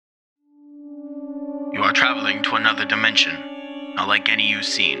are traveling to another dimension, not like any you've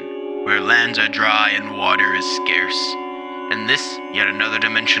seen, where lands are dry and water is scarce. In this, yet another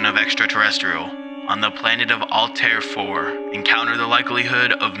dimension of extraterrestrial, on the planet of Altair 4, encounter the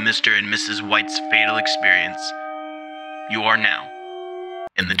likelihood of Mr. and Mrs. White's fatal experience. You are now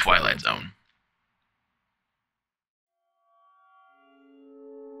in the Twilight Zone.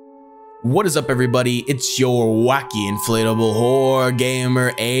 What is up, everybody? It's your wacky inflatable horror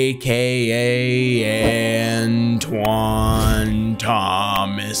gamer, aka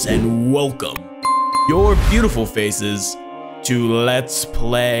AntwanThomaz, and welcome your beautiful faces to Let's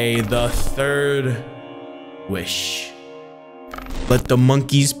Play The Third Wish. Let the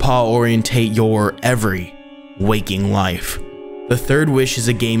Monkey Paw orientate your every waking life. The Third Wish is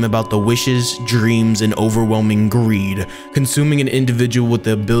a game about the wishes, dreams, and overwhelming greed, consuming an individual with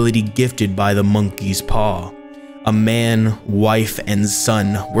the ability gifted by the Monkey's Paw. A man, wife, and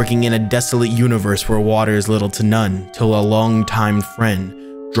son working in a desolate universe where water is little to none, till a longtime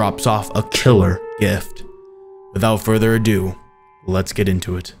friend drops off a killer gift. Without further ado, let's get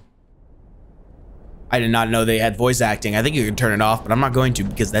into it. I did not know they had voice acting. I think you can turn it off, but I'm not going to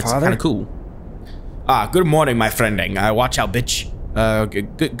because that's kind of cool. Good morning, my friending. Watch out, bitch.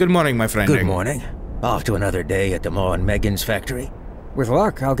 Good morning, my friending. Good morning. Off to another day at the Ma and Megan's factory. With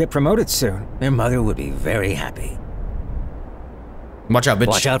luck, I'll get promoted soon. Their mother would be very happy. Watch out, bitch.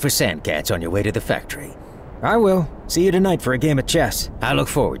 Watch out for sandcats on your way to the factory. I will. See you tonight for a game of chess. I look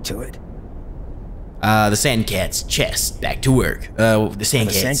forward to it. The sandcats, chess, back to work. The sandcats.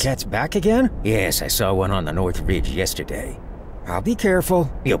 The sandcats back again? Yes, I saw one on the North Ridge yesterday. I'll be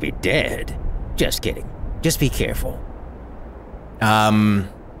careful. You'll be dead. Just kidding. Just be careful. That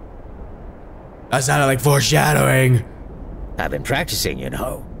sounded like foreshadowing. I've been practicing, you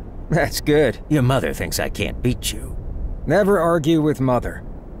know. That's good. Your mother thinks I can't beat you. Never argue with mother.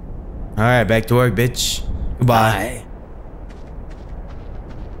 Alright, back to work, bitch. Goodbye.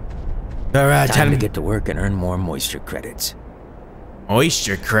 Bye. Alright, time to get to work and earn more moisture credits.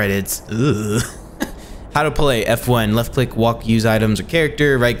 Moisture credits? Ugh. How to play: F1, left click, walk, use items or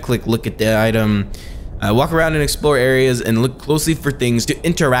character, right click, look at the item, walk around and explore areas and look closely for things to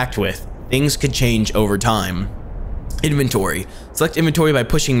interact with. Things could change over time. Inventory: select inventory by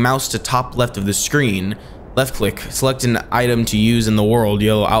pushing mouse to top left of the screen. Left click, select an item to use in the world,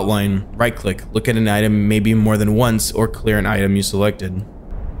 yellow outline. Right click, look at an item maybe more than once or clear an item you selected.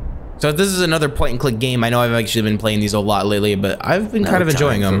 So this is another point and click game. I know I've actually been playing these a lot lately, but I've been kind of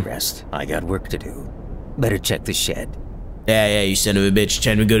enjoying them. Rest. I got work to do. Better check the shed. Yeah, you son of a bitch.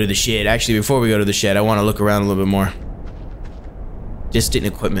 Time to go to the shed. Actually, before we go to the shed, I want to look around a little bit more. Distant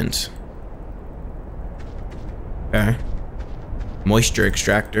equipment. Okay. Moisture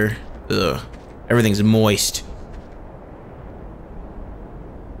extractor. Ugh. Everything's moist.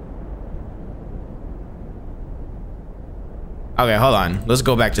 Okay, hold on. Let's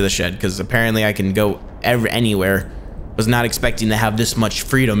go back to the shed, because apparently I can go anywhere. Was not expecting to have this much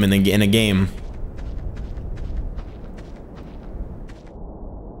freedom in a game.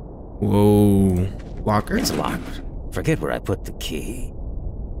 Whoa. Locker? It's locked. Forget where I put the key.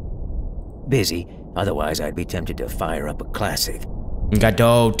 Busy, otherwise I'd be tempted to fire up a classic. Got the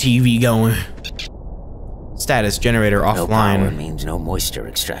old TV going. Status generator offline. No power means no moisture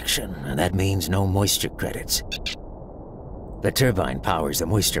extraction, and that means no moisture credits. The turbine powers the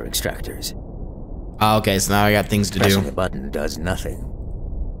moisture extractors. Oh, okay, so now I got things to do. Pressing a button does nothing.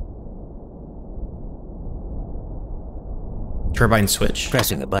 Turbine switch.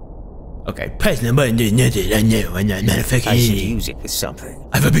 Pressing a button. Okay, pressing the button does nothing. I know, I'm not a fucking I should idiot. use it with something.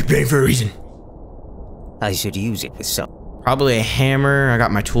 I have a big brain for a reason. I should use it with something. Probably a hammer. I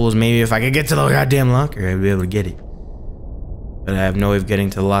got my tools. Maybe if I could get to the goddamn locker, I'd be able to get it. But I have no way of getting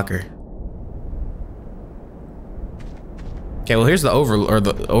to the locker. Okay, well here's the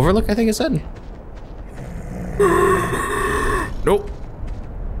overlook, I think it said. Nope.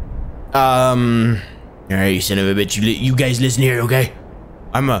 Alright, you son of a bitch. You guys listen here, okay?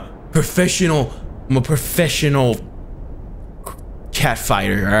 I'm a professional cat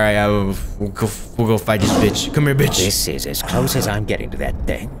fighter. Alright, we'll go fight this bitch. Come here, bitch. This is as close as I'm getting to that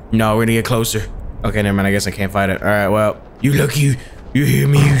thing. No, we're gonna get closer. Okay, never mind. I guess I can't fight it. Alright, well, you lucky. You hear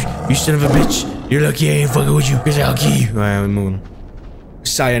me, you son of a bitch. You're lucky I ain't fucking with you, because I'll kill you. Alright, we're moving.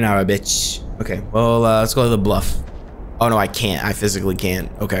 Sayonara, bitch. Okay, well, let's go to the bluff. Oh, no, I can't. I physically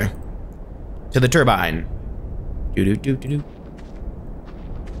can't. Okay. To the turbine. Do-do-do-do-do.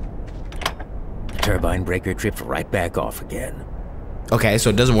 Turbine breaker tripped right back off again. Okay, so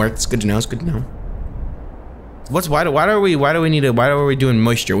it doesn't work. It's good to know. It's good to know. Why are we doing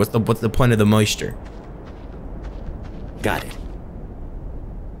moisture? What's the point of the moisture? Got it.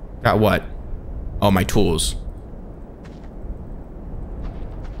 Got what? Oh, my tools.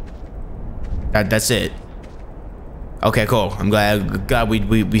 That's it. Okay, cool. I'm glad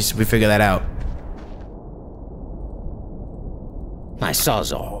we figured that out. My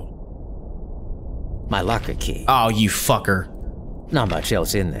sawzall. My locker key. Oh, you fucker. Not much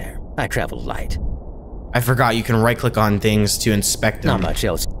else in there. I travel light. I forgot you can right click on things to inspect them. Not much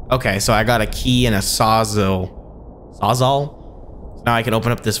else. Okay, so I got a key and a sawzall. Sawzall? So now I can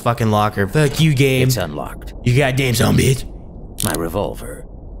open up this fucking locker. Fuck you, game. It's unlocked. You goddamn son bitch. My revolver.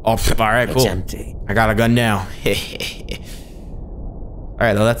 Oh, alright, cool. It's empty. I got a gun now.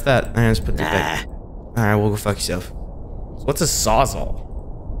 Alright, well, that's that. Let's put that back. Alright, we'll go fuck yourself. So what's a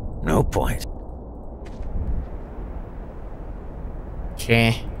sawzall? No point.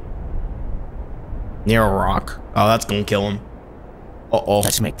 Okay. Near a rock. Oh, that's gonna kill him. Uh-oh.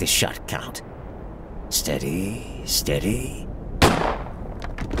 Let's make this shot count. Steady, steady.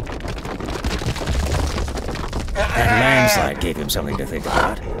 That landslide gave him something to think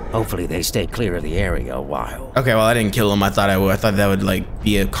about. Hopefully they stay clear of the area a while. Okay, well, I didn't kill him. I thought I would. I thought that would, like,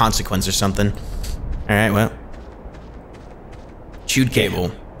 be a consequence or something. Alright, well. Chewed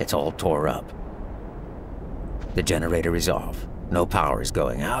cable. It's all tore up. The generator is off. No power is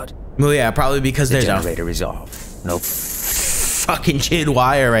going out. Well, yeah, probably because The there's generator is off. No fucking chewed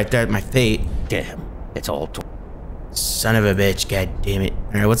wire right there at my fate. damn. It's all tore. Son of a bitch, god damn it.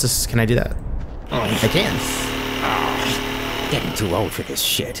 Alright, what's this? Can I do that? I can. Getting too old for this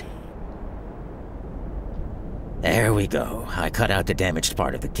shit. There we go. I cut out the damaged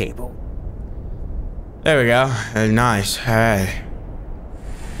part of the cable. There we go. Nice. Alright.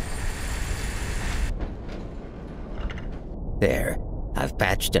 There. I've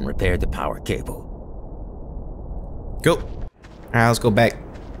patched and repaired the power cable. Go. Alright, let's go back.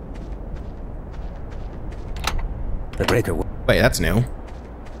 The breaker Wait, that's new.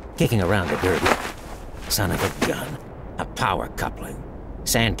 kicking around the dirt. Son of a gun. A power coupling.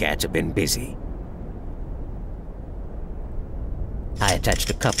 Sandcats have been busy. I attached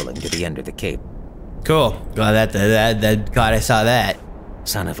a coupling to the end of the cable. Cool. Glad glad I saw that.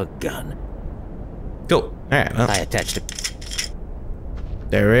 Son of a gun. Cool. Alright, well. I attached a...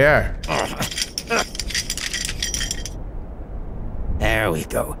 There we are. There we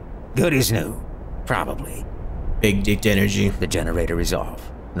go. Good as new. Probably. Big dick energy. The generator is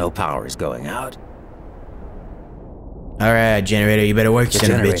off. No power is going out. Alright, generator, you better work, The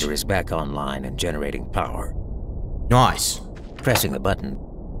son of a generator bitch. is back online and generating power. Nice. Pressing the button.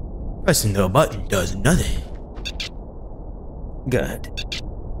 Pressing the button does nothing. Good.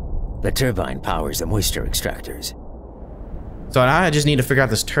 The turbine powers the moisture extractors. So now I just need to figure out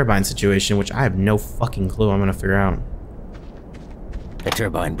this turbine situation, which I have no fucking clue I'm gonna figure out. The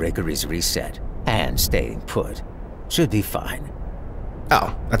turbine breaker is reset and staying put. Should be fine.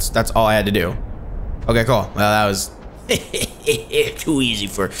 Oh, that's all I had to do. Okay, cool. Well, that was too easy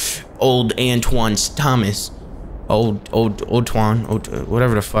for old AntwanThomaz. Old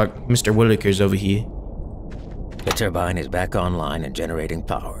whatever the fuck. Mr. Whitaker's over here. The turbine is back online and generating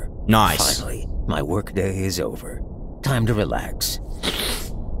power. Nice. Finally, my workday is over. Time to relax.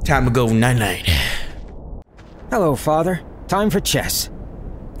 Time to go night-night. Hello, Father. Time for chess.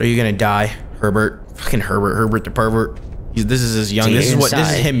 Are you gonna die, Herbert? Fucking Herbert the pervert. This is his young. This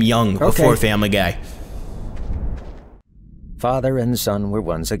is him young before Family Guy. Father and son were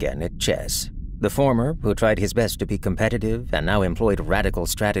once again at chess. The former, who tried his best to be competitive and now employed radical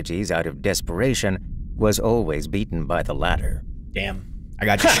strategies out of desperation, was always beaten by the latter. Damn, I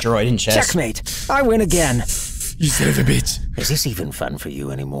got destroyed in chess. Checkmate. I win again. You son of a bitch. Is this even fun for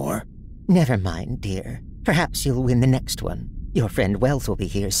you anymore? Never mind, dear. Perhaps you'll win the next one. Your friend Wells will be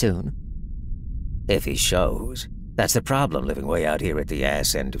here soon. If he shows. That's the problem living way out here at the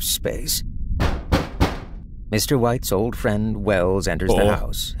ass end of space. Mr. White's old friend Wells enters the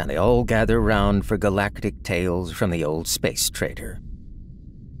house, and they all gather round for galactic tales from the old space trader.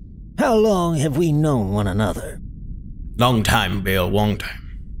 How long have we known one another? Long time, Bill, long time.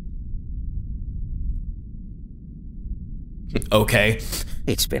 Okay.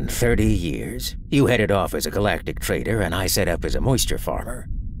 It's been 30 years. You headed off as a galactic trader, and I set up as a moisture farmer.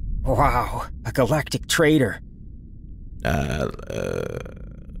 Wow, a galactic trader. I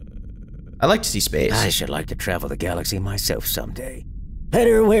like to see space. I should like to travel the galaxy myself someday.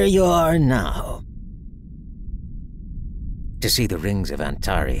 Better where you are now. To see the rings of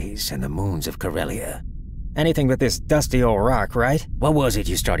Antares and the moons of Corellia. Anything but this dusty old rock, right? What was it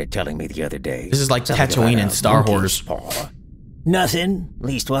you started telling me the other day? This is like Something Tatooine about and a Star monkey's Wars. paw. Nothing.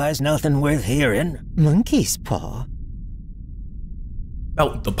 Leastwise, nothing worth hearing. Monkey's paw?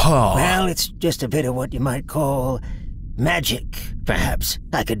 Oh, the paw. Well, it's just a bit of what you might call magic, perhaps.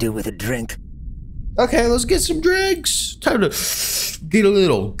 I could do with a drink. Okay, let's get some drinks. Time to get a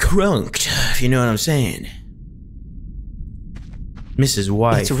little crunked, if you know what I'm saying. Mrs.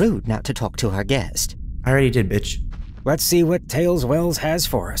 White. It's rude not to talk to our guest. I already did, bitch. Let's see what Tails Wells has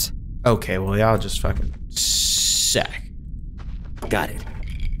for us. Okay, well, y'all just fucking sack. Got it.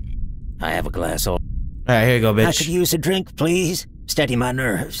 I have a glass all. Alright, here you go, bitch. I could use a drink, please. Steady my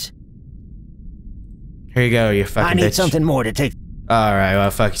nerves. Here you go, you fucking bitch. I need something more to take. Alright,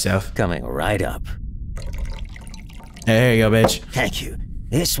 well, fuck yourself. Coming right up. Hey, here you go, bitch. Thank you.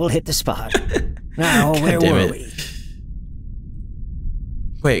 This will hit the spot. Now, where were we?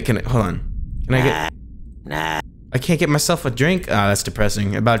 Wait, hold on. Can I get... Nah. I can't get myself a drink? Ah, that's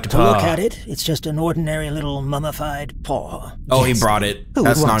depressing. About to To look at it, it's just an ordinary little mummified paw. Oh, yes. He brought it. Who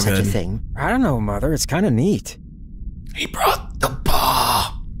That's would not want such good. a thing? I don't know, Mother. It's kind of neat. He brought the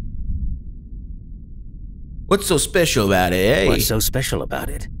paw. What's so special about it, eh? What's so special about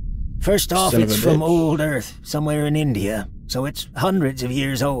it? First off, Son of it's a from bitch. old Earth, somewhere in India, so it's hundreds of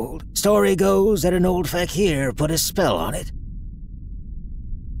years old. Story goes that an old fakir put a spell on it.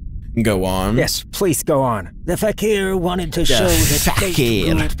 Go on. Yes, please go on. The fakir wanted to show that fate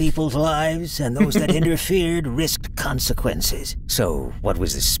fakir. ruled people's lives, and those that interfered risked consequences. So, what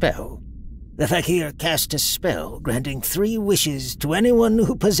was the spell? The fakir cast a spell, granting 3 wishes to anyone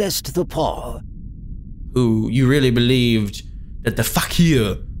who possessed the paw. Who you really believed that the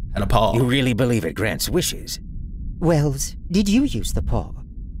fakir had a paw? You really believe it grants wishes? Wells, did you use the paw?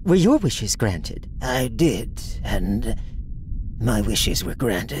 Were your wishes granted? I did, and my wishes were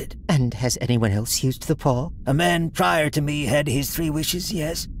granted. And has anyone else used the paw? A man prior to me had his 3 wishes,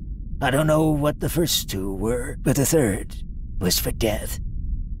 yes. I don't know what the first 2 were, but the 3rd was for death.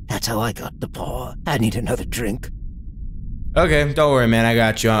 That's how I got the paw. I need another drink. Okay, don't worry, man. I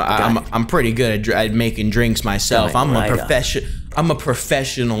got you. I'm pretty good at making drinks myself. I'm a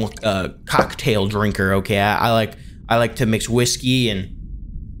professional cocktail drinker. Okay, I like to mix whiskey and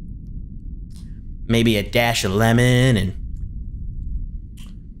maybe a dash of lemon and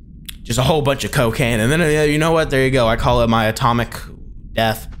just a whole bunch of cocaine. And then you know what? There you go. I call it my atomic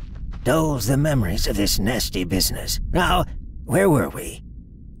death. Dulls the memories of this nasty business. Now, where were we?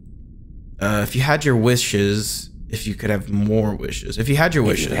 If you had your wishes. If you could have more wishes. If you had your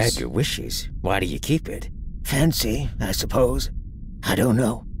wishes. If you had your wishes, why do you keep it? Fancy, I suppose. I don't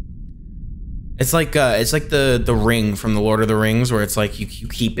know. It's like the ring from the Lord of the Rings, where it's like you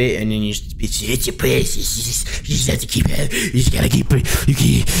keep it and then it's your precious. You just have to keep it. You just gotta keep it. You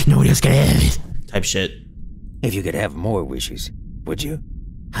can't. Nobody else can have it. Type shit. If you could have more wishes, would you?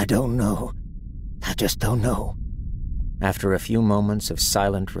 I don't know. I just don't know. After a few moments of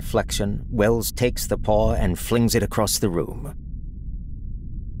silent reflection, Wells takes the paw and flings it across the room.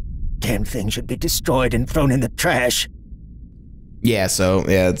 Damn thing should be destroyed and thrown in the trash. Yeah, so,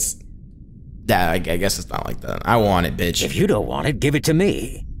 yeah, it's... I guess it's not like that. I want it, bitch. If you don't want it, give it to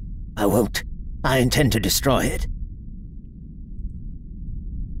me. I won't. I intend to destroy it.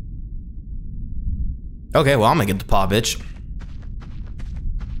 Okay, well, I'm gonna get the paw, bitch.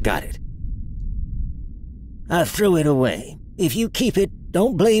 Got it. I threw it away. If you keep it,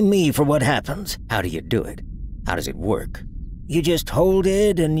 don't blame me for what happens. How do you do it? How does it work? You just hold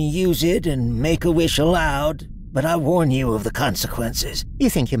it and use it and make a wish aloud, but I warn you of the consequences. You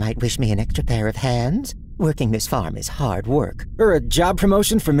think you might wish me an extra pair of hands? Working this farm is hard work. Or a job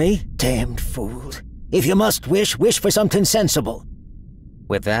promotion for me? Damned fools. If you must wish, wish for something sensible.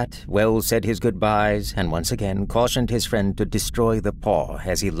 With that, Wells said his goodbyes and once again cautioned his friend to destroy the paw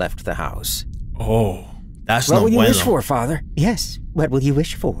as he left the house. Oh, that's What no will you bueno. wish for, Father? Yes, what will you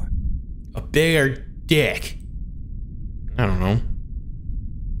wish for? A bigger dick. I don't know.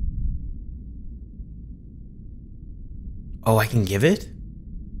 Oh, I can give it?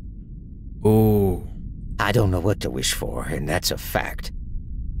 Ooh. I don't know what to wish for, and that's a fact.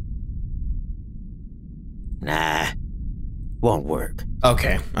 Nah, won't work.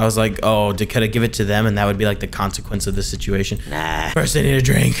 Okay. I was like, oh, could I give it to them? And that would be like the consequence of the situation. Nah. First, I need a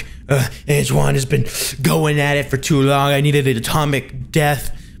drink. Antwan has been going at it for too long. I needed an atomic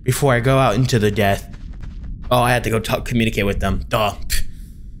death before I go out into the death. Oh, I had to go communicate with them. Duh.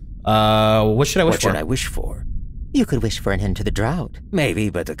 What should I wish What for? should I wish for? You could wish for an end to the drought. Maybe,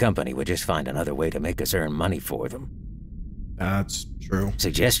 but the company would just find another way to make us earn money for them. That's true.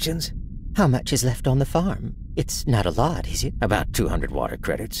 Suggestions? How much is left on the farm? It's not a lot, is it? About 200 water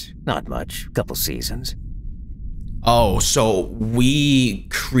credits. Not much. Couple seasons. Oh, so we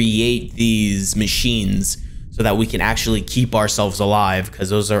create these machines so that we can actually keep ourselves alive, because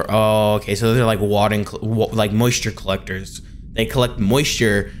those are, oh, okay, so those are like moisture collectors. They collect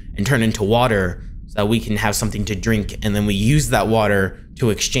moisture and turn into water so that we can have something to drink, and then we use that water to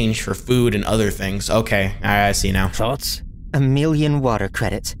exchange for food and other things. Okay, I see now. Thoughts? 1,000,000 water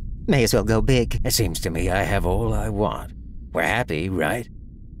credits. May as well go big. It seems to me I have all I want. We're happy, right?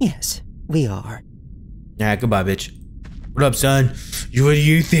 Yes, we are. Yeah, goodbye, bitch. What up, son? What do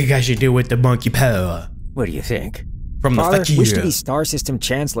you think I should do with the Monkey Paw? What do you think? From the Father, fakir. we should be Star System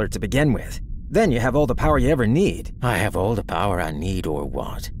Chancellor to begin with. Then you have all the power you ever need. I have all the power I need or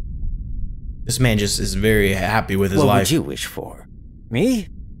want. This man just is very happy with his What life. would you wish for? Me?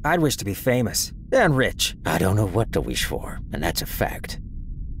 I'd wish to be famous and rich. I don't know what to wish for, and that's a fact.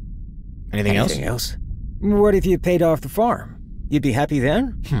 Anything else? Anything else? What if you paid off the farm? You'd be happy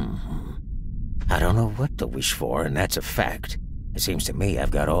then? I don't know what to wish for, and that's a fact. It seems to me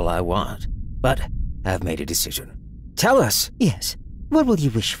I've got all I want. But I've made a decision. Tell us. Yes. What will you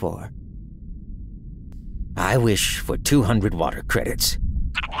wish for? I wish for 200 water credits.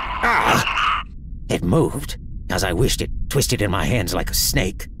 Ah! It moved. As I wished, it twisted in my hands like a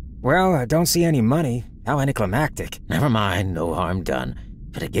snake. Well, I don't see any money. How anticlimactic. Never mind, no harm done.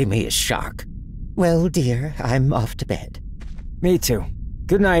 But it gave me a shock. Well, dear, I'm off to bed. Me too.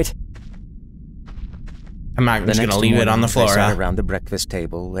 Good night. I'm not just gonna leave it on the floor, They sat huh? around the breakfast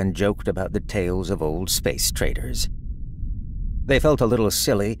table and joked about the tales of old space traders. They felt a little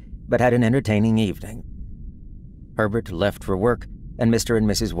silly, but had an entertaining evening. Herbert left for work, and Mr. and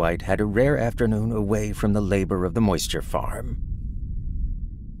Mrs. White had a rare afternoon away from the labor of the moisture farm.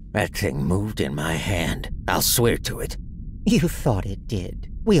 That thing moved in my hand. I'll swear to it. You thought it did.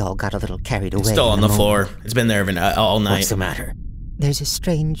 We all got a little carried away. It's still on the floor. moment. It's been there all night. What's the matter? There's a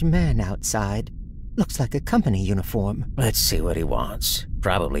strange man outside. Looks like a company uniform. Let's see what he wants.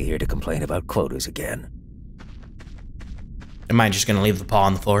 Probably here to complain about quotas again. Am I just gonna leave the paw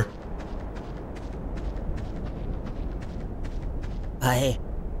on the floor? I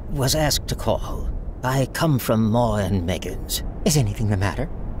was asked to call. I come from Maw and Megan's. Is anything the matter?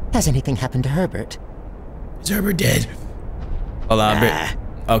 Has anything happened to Herbert? Is Herbert dead? Hold on,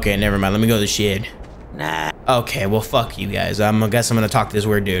 okay, never mind. Let me go to the shed. Nah. Okay, well, fuck you guys. I guess I'm gonna talk to this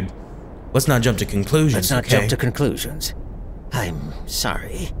weird dude. Let's not jump to conclusions. Let's not okay? jump to conclusions. I'm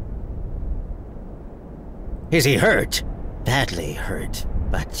sorry. Is he hurt? Badly hurt,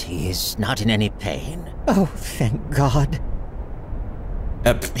 but he is not in any pain. Oh, thank God.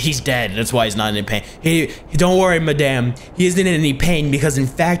 He's dead. That's why he's not in any pain. Don't worry, madame. He isn't in any pain because, in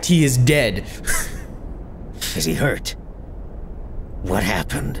fact, he is dead. Is he hurt? What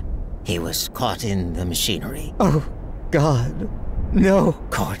happened? He was caught in the machinery. Oh, God. No.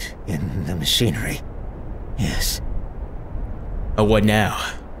 Caught in the machinery. Yes. Oh, what now?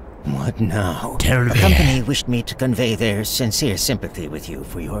 What now? The company wished me to convey their sincere sympathy with you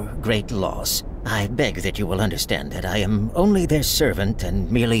for your great loss. I beg that you will understand that I am only their servant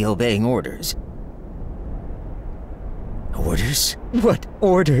and merely obeying orders. Orders? What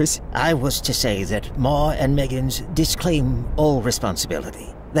orders? I was to say that Maw and Megan's disclaim all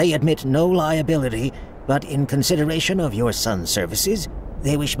responsibility. They admit no liability, but in consideration of your son's services,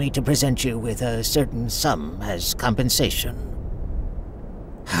 they wish me to present you with a certain sum as compensation.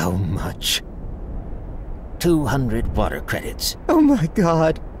 How much? 200 water credits. Oh my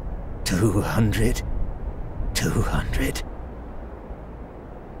God. 200. 200.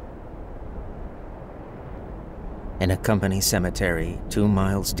 In a company cemetery 2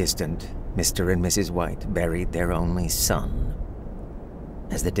 miles distant, Mr. and Mrs. White buried their only son.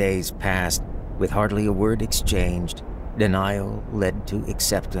 As the days passed, with hardly a word exchanged, denial led to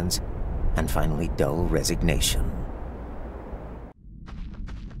acceptance, and finally dull resignation.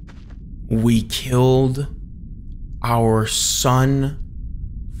 We killed our son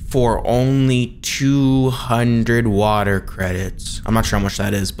for only 200 water credits. I'm not sure how much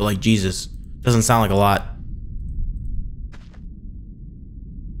that is, but like, Jesus, doesn't sound like a lot.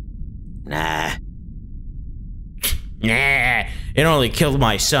 Nah. Nah, it only killed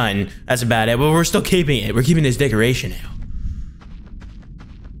my son. That's about it, but we're still keeping it. We're keeping this decoration now.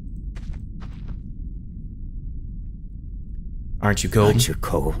 Aren't you cold? Aren't you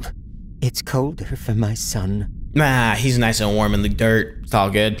cold? It's colder for my son. Nah, he's nice and warm in the dirt. It's all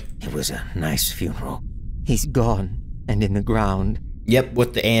good. It was a nice funeral. He's gone and in the ground. Yep,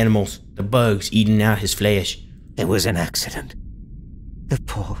 with the animals, the bugs eating out his flesh. It was an accident. The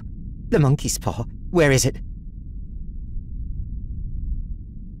paw. The monkey's paw. Where is it?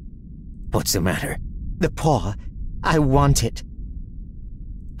 What's the matter? The paw. I want it.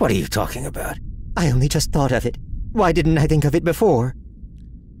 What are you talking about? I only just thought of it. Why didn't I think of it before?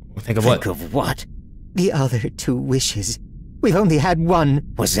 Think of what? Think of what? The other 2 wishes. We've only had one.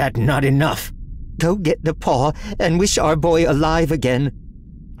 Was that not enough? Go get the paw and wish our boy alive again.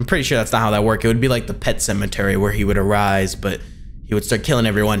 I'm pretty sure that's not how that worked. It would be like the pet cemetery where he would arise, but he would start killing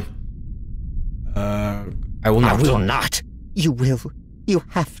everyone. I will not. I will not. You will. You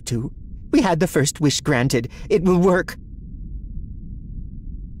have to. We had the first wish granted. It will work.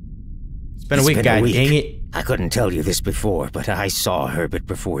 It's been a week, God dang it. I couldn't tell you this before, but I saw Herbert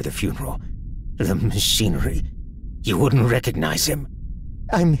before the funeral. The machinery. You wouldn't recognize him.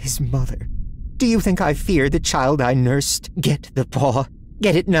 I'm his mother. Do you think I fear the child I nursed? Get the paw.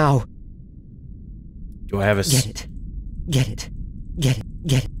 Get it now. Do I have a... Get it. Get it. Get it.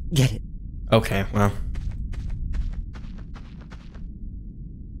 Get it. Get it. Okay, well.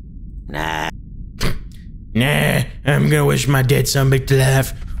 Nah. Nah, I'm gonna wish my dead son back to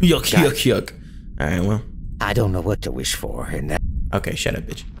life. Yuck, yuck, yuck. Alright, well. I don't know what to wish for in that. Okay, shut up,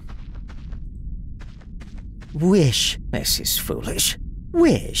 bitch. Wish. This is foolish.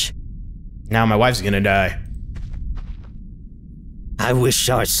 Wish. Now my wife's gonna die. I wish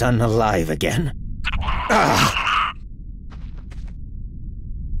our son alive again. Ah!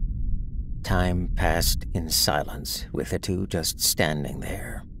 Time passed in silence, with the two just standing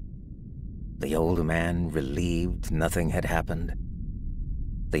there. The old man relieved nothing had happened.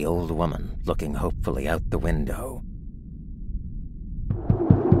 The old woman looking hopefully out the window.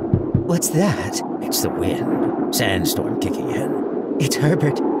 What's that? It's the wind. Sandstorm kicking in. It's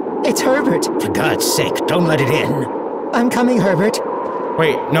Herbert. It's Herbert! For God's sake, don't let it in. I'm coming, Herbert.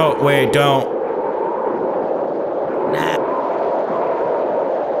 Wait, no, wait, don't. Nah.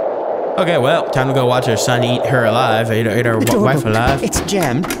 Okay, well, time to go watch her son eat her alive, eat her wife alive. It's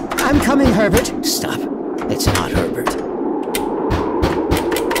jammed. I'm coming, Herbert. Stop. It's not Herbert.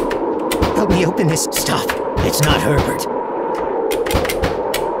 Help me open this. Stop. It's not Herbert.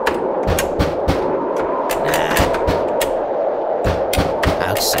 Nah.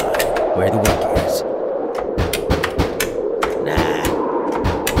 Outside, where the wind is. Nah.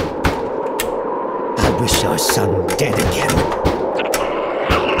 I wish our son dead again.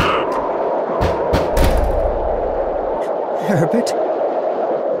 Herbert?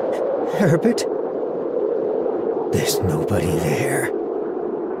 Herbert? There's nobody there.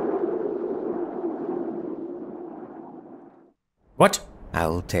 What?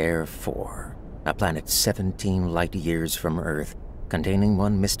 Altair 4, a planet 17 light years from Earth, containing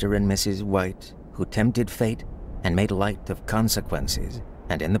one Mr. and Mrs. White, who tempted fate and made light of consequences,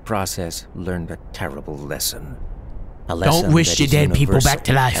 and in the process learned a terrible lesson. A lesson Don't wish that your is dead people back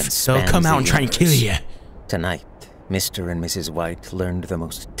to universal life. and They'll come spans out the and try and kill universe. you. Tonight, Mr. and Mrs. White learned the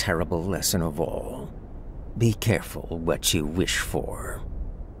most terrible lesson of all. Be careful what you wish for.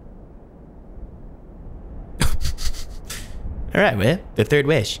 Alright, well, the third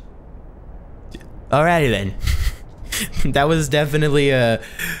wish. Alrighty then. That was definitely a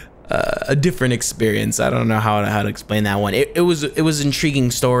different experience. I don't know how to explain that one. It was an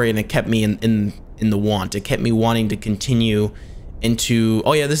intriguing story, and it kept me in the want. It kept me wanting to continue into...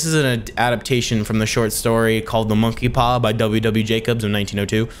 Oh yeah, this is an adaptation from the short story called The Monkey Paw by W.W. Jacobs in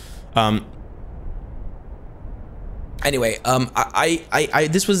 1902. Anyway,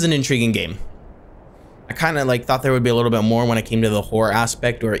 this was an intriguing game. I kind of like thought there would be a little bit more when it came to the horror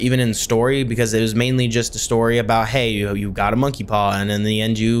aspect, or even in story, because it was mainly just a story about, hey, you got a monkey paw, and in the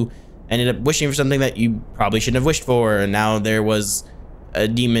end you ended up wishing for something that you probably shouldn't have wished for, and now there was a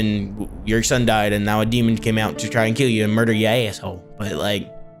demon, your son died, and now a demon came out to try and kill you and murder your asshole. But like,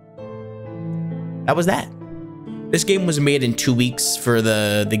 that was that. This game was made in 2 weeks for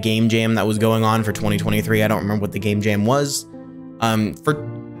the game jam that was going on for 2023. I don't remember what the game jam was. For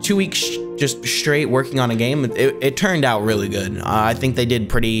 2 weeks just straight working on a game, it turned out really good. I think they did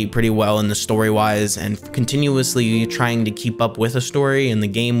pretty well in the story wise, and continuously trying to keep up with a story in the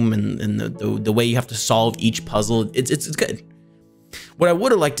game, and the way you have to solve each puzzle. It's good. What I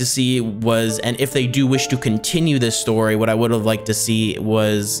would have liked to see was, and if they do wish to continue this story, what I would have liked to see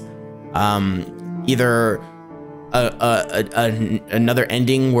was either another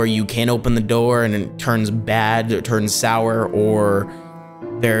ending where you can't open the door and it turns bad, it turns sour, or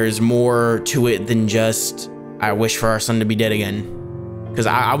there's more to it than just I wish for our son to be dead again. Because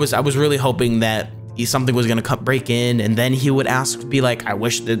I was really hoping that something was gonna break in, and then he would be like, I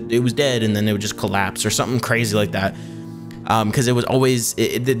wish that it was dead, and then it would just collapse or something crazy like that. Because it was always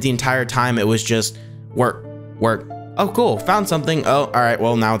the entire time it was just work. Oh cool, found something. Oh, all right,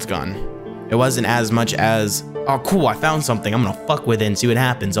 well now it's gone. It wasn't as much as, oh cool, I found something, I'm gonna fuck with it and see what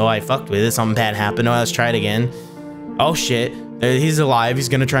happens. Oh, I fucked with it, something bad happened. Oh, let's try it again. Oh shit, he's alive, he's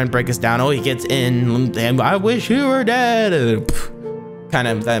gonna try and break us down. Oh, he gets in, and I wish you were dead. Kind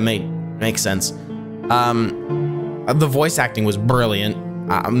of, that makes sense. The voice acting was brilliant.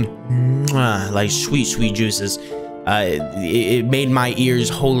 Like sweet juices. It made my ears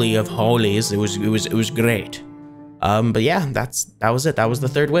holy of holies. It was great. But yeah, that was it. That was the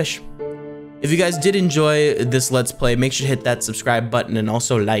third wish. If you guys did enjoy this Let's Play, make sure to hit that subscribe button and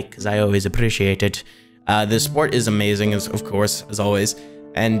also like, because I always appreciate it. The support is amazing, of course, as always.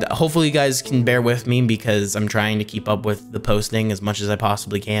 And hopefully you guys can bear with me, because I'm trying to keep up with the posting as much as I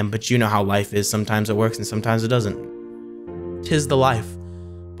possibly can. But you know how life is. Sometimes it works and sometimes it doesn't. 'Tis the life.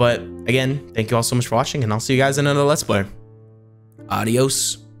 But again, thank you all so much for watching, and I'll see you guys in another Let's Play.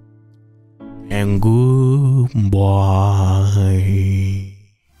 Adios. And goodbye.